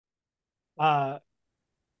Uh,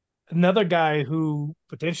 Another guy who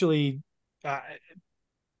potentially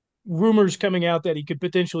rumors coming out that he could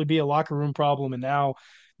potentially be a locker room problem, and now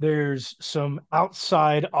there's some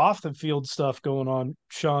outside off the field stuff going on.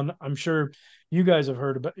 Sean, I'm sure you guys have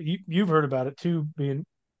heard about you've heard about it too, being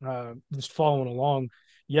just following along.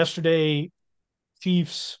 Yesterday,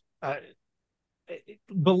 Chiefs,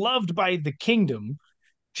 beloved by the kingdom,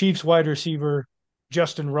 Chiefs wide receiver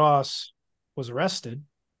Justyn Ross was arrested.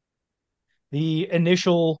 The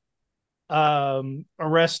initial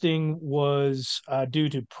arresting was due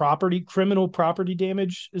to criminal property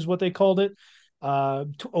damage, is what they called it.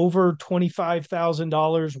 Over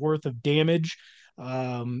 $25,000 worth of damage.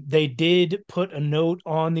 They did put a note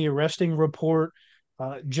on the arresting report,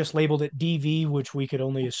 just labeled it DV, which we could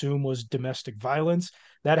only assume was domestic violence.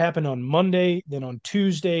 That happened on Monday. Then on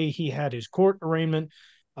Tuesday, he had his court arraignment.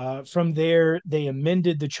 From there, they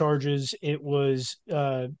amended the charges. It was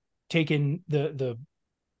taken the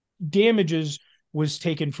damages was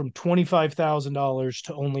taken from $25,000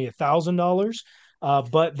 to only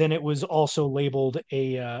 $1,000. But then it was also labeled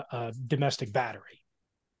a domestic battery.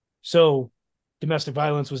 So domestic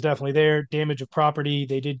violence was definitely there. Damage of property.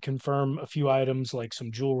 They did confirm a few items like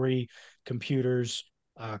some jewelry, computers,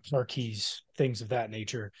 car keys, things of that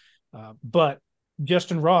nature. But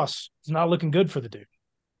Justyn Ross is not looking good for the dude.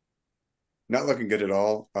 Not looking good at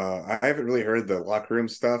all. I haven't really heard the locker room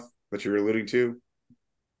stuff that you're alluding to.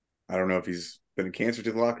 I don't know if he's been a cancer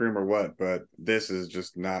to the locker room or what, but this is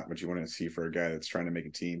just not what you want to see for a guy that's trying to make a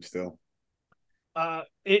team still.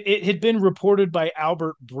 It had been reported by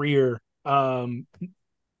Albert Breer.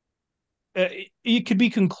 It could be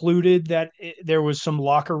concluded that there was some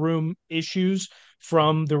locker room issues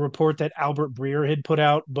from the report that Albert Breer had put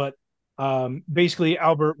out, but basically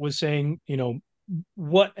Albert was saying,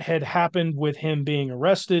 what had happened with him being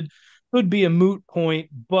arrested could be a moot point,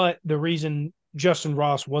 but the reason Justyn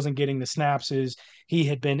Ross wasn't getting the snaps is he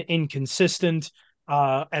had been inconsistent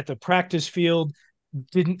at the practice field.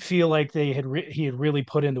 Didn't feel like he had really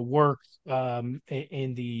put in the work in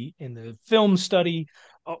the film study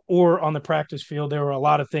or on the practice field. There were a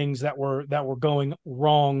lot of things that were going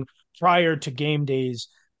wrong prior to game days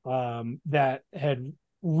that had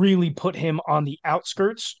really put him on the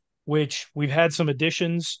outskirts. Which we've had some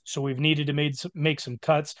additions, so we've needed to make some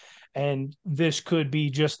cuts, and this could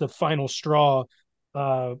be just the final straw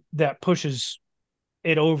that pushes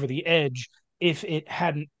it over the edge if it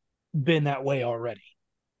hadn't been that way already.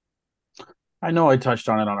 I know I touched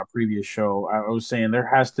on it on a previous show. I was saying there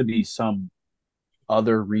has to be some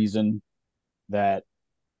other reason that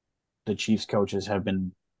the Chiefs coaches have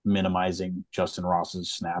been minimizing Justyn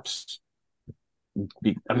Ross's snaps.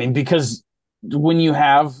 I mean, because when you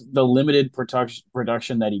have the limited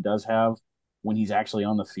production that he does have when he's actually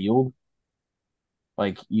on the field,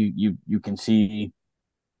 like you can see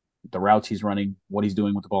the routes he's running, what he's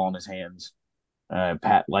doing with the ball in his hands.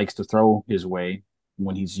 Pat likes to throw his way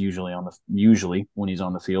when he's usually when he's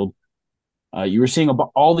on the field. You were seeing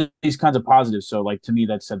all these kinds of positives. So, like to me,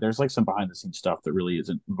 that said, there's like some behind the scenes stuff that really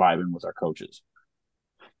isn't vibing with our coaches.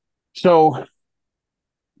 So,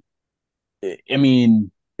 I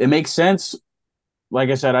mean, it makes sense. Like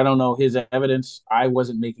I said, I don't know his evidence. I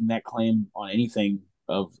wasn't making that claim on anything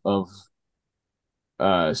of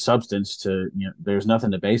substance. There's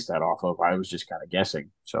nothing to base that off of. I was just kind of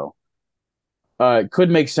guessing. So, it could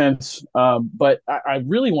make sense. But I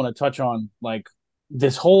really want to touch on like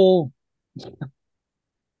this whole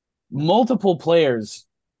multiple players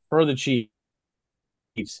for the Chiefs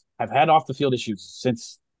have had off the field issues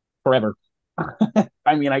since forever.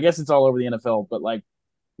 I mean, I guess it's all over the NFL, but like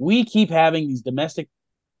we keep having these domestic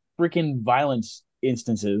freaking violence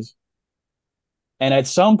instances. And at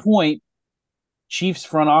some point, Chiefs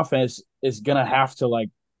front office is gonna have to like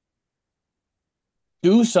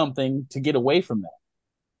do something to get away from that.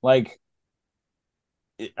 Like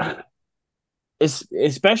it's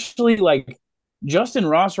especially like Justyn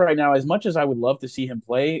Ross right now, as much as I would love to see him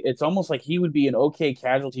play, it's almost like he would be an okay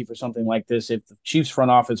casualty for something like this if the Chiefs front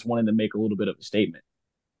office wanted to make a little bit of a statement.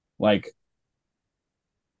 Like,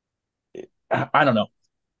 I don't know.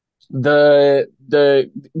 The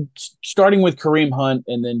starting with Kareem Hunt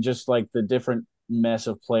and then just like the different mess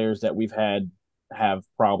of players that we've had have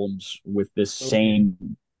problems with this Okay.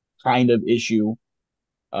 same kind of issue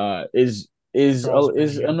Charles is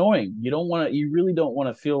Bennington. annoying. You really don't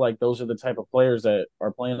want to feel like those are the type of players that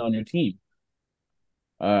are playing on your team.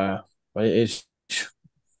 But it's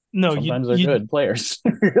No, sometimes they're good players.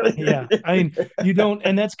 yeah. I mean, you don't,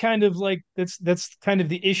 and that's kind of like that's kind of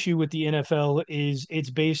the issue with the NFL is it's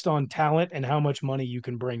based on talent and how much money you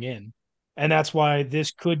can bring in, and that's why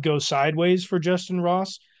this could go sideways for Justyn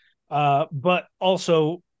Ross. But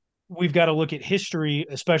also, we've got to look at history,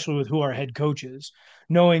 especially with who our head coach is,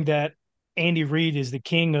 knowing that Andy Reid is the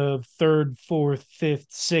king of third, fourth, fifth,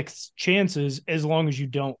 sixth chances as long as you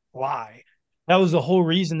don't lie. That was the whole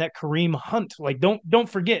reason that Kareem Hunt, like, don't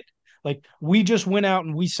forget, like, we just went out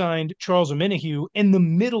and we signed Charles Omenihu in the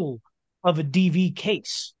middle of a DV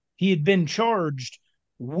case. He had been charged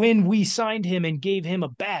when we signed him and gave him a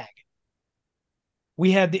bag.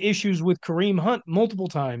 We had the issues with Kareem Hunt multiple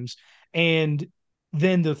times. And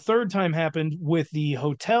then the third time happened with the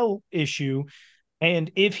hotel issue.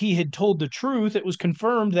 And if he had told the truth, it was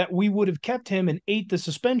confirmed that we would have kept him and ate the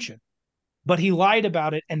suspension. But he lied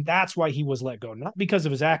about it. And that's why he was let go, not because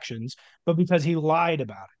of his actions, but because he lied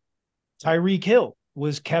about it. Tyreek Hill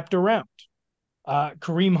was kept around.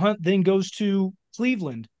 Kareem Hunt then goes to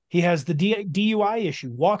Cleveland. He has the DUI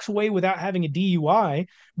issue, walks away without having a DUI,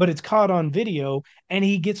 but it's caught on video, and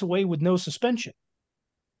he gets away with no suspension.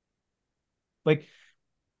 Like,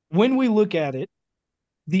 when we look at it,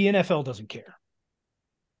 the NFL doesn't care.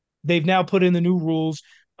 They've now put in the new rules,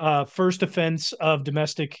 first offense of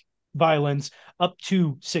domestic violence up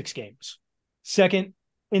to 6 games. Second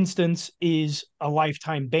instance is a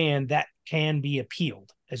lifetime ban that can be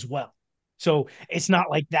appealed as well. So it's not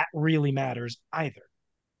like that really matters either.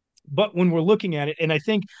 But when we're looking at it, and I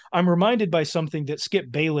think I'm reminded by something that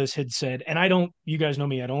Skip Bayless had said, and you guys know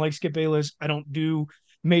me, I don't like Skip Bayless. I don't do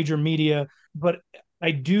major media, but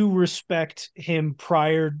I do respect him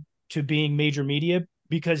prior to being major media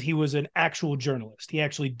because he was an actual journalist. He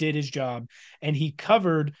actually did his job and he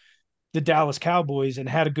covered the Dallas Cowboys and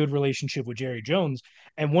had a good relationship with Jerry Jones.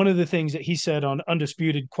 And one of the things that he said on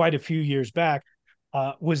Undisputed quite a few years back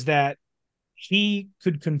was that he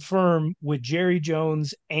could confirm with Jerry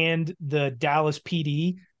Jones and the Dallas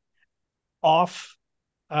PD off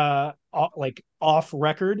off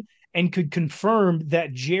record and could confirm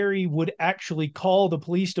that Jerry would actually call the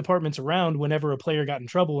police departments around whenever a player got in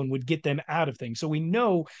trouble and would get them out of things. So we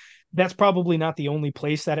know that's probably not the only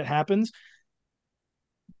place that it happens.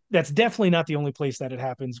 That's definitely not the only place that it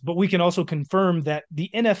happens, but we can also confirm that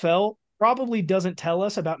the NFL probably doesn't tell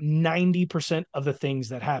us about 90% of the things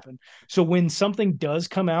that happen. So when something does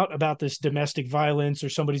come out about this domestic violence or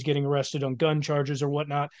somebody's getting arrested on gun charges or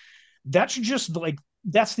whatnot, that's just like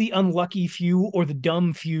that's the unlucky few or the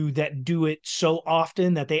dumb few that do it so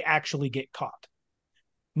often that they actually get caught.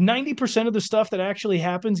 90% of the stuff that actually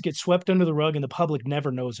happens gets swept under the rug and the public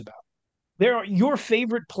never knows about. Your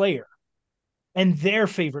favorite player and their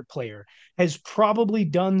favorite player has probably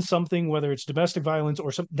done something, whether it's domestic violence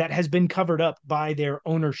or something that has been covered up by their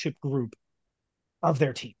ownership group of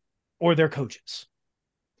their team or their coaches.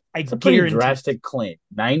 It's a pretty drastic claim.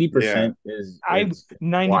 90% is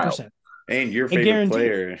 90%. And your favorite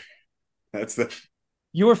player. That's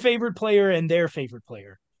your favorite player and their favorite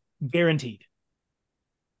player. Guaranteed.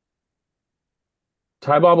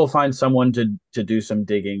 Ty Bob will find someone to do some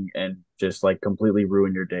digging and just like completely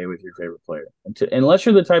ruin your day with your favorite player. Unless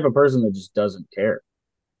you're the type of person that just doesn't care,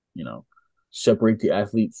 separate the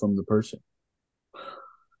athlete from the person.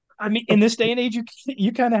 I mean, in this day and age,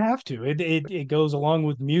 you kind of have to. It goes along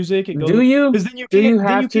with music. It goes, do you? Because then you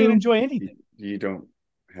can't enjoy anything. You don't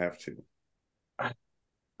have to.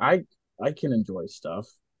 I can enjoy stuff.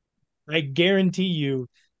 I guarantee you,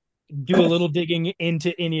 do a little digging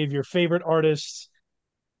into any of your favorite artists,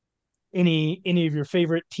 any of your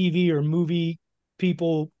favorite TV or movie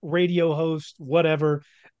people, radio hosts, whatever.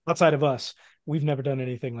 Outside of us, we've never done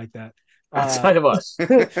anything like that. Outside of us,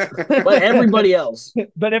 but everybody else.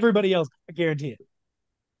 But everybody else, I guarantee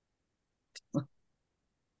it.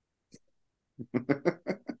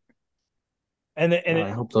 And I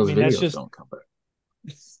hope those videos don't come back.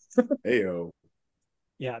 Heyo.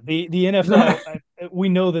 Yeah, the NFL, we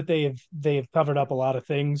know that they have covered up a lot of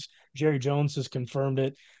things. Jerry Jones has confirmed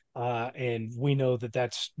it, and we know that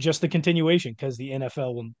that's just the continuation because the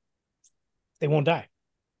NFL they won't die.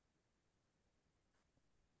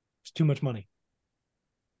 It's too much money.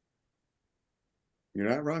 You're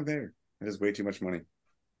not wrong there. It is way too much money.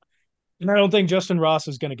 And I don't think Justyn Ross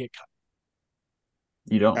is going to get cut.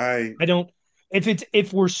 You don't? I don't.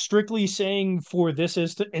 If we're strictly saying for this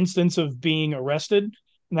instance of being arrested,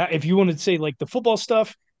 now if you want to say like the football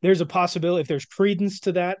stuff, there's a possibility if there's credence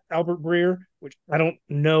to that. Albert Breer, which I don't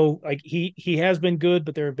know, like he has been good,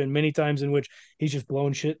 but there have been many times in which he's just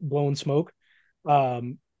blowing smoke.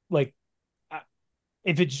 Like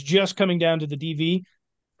if it's just coming down to the DV,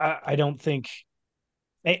 I don't think.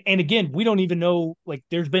 And again, we don't even know. Like,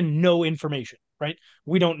 there's been no information, right?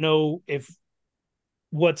 We don't know if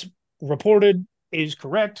what's reported is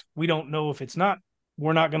correct. We don't know if it's not.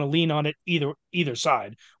 We're not going to lean on it either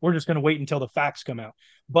side. We're just going to wait until the facts come out.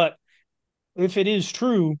 But if it is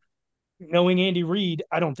true, knowing Andy Reid,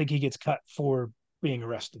 I don't think he gets cut for being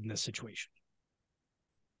arrested in this situation.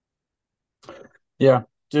 Yeah,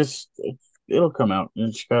 just it'll come out.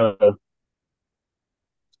 It's gotta.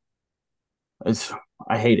 It's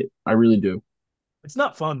I hate it. I really do. It's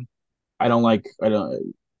not fun. I don't like. I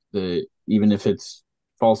don't the even if it's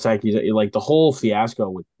false accusation. Like the whole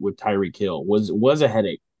fiasco with Tyreek Hill was a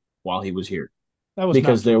headache while he was here That was not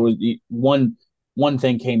because there fun. was one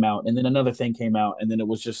thing came out and then another thing came out and then it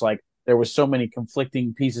was just like there was so many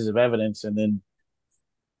conflicting pieces of evidence and then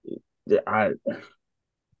I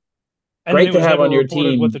And then great it to was have never on your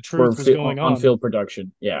reported what team the truth was going on on. field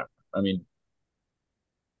production. Yeah, I mean,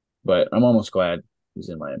 but I'm almost glad he's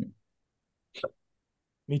in Miami.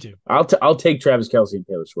 Me too. I'll take Travis Kelce and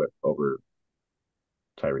Taylor Swift over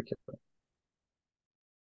Tyreek Hill.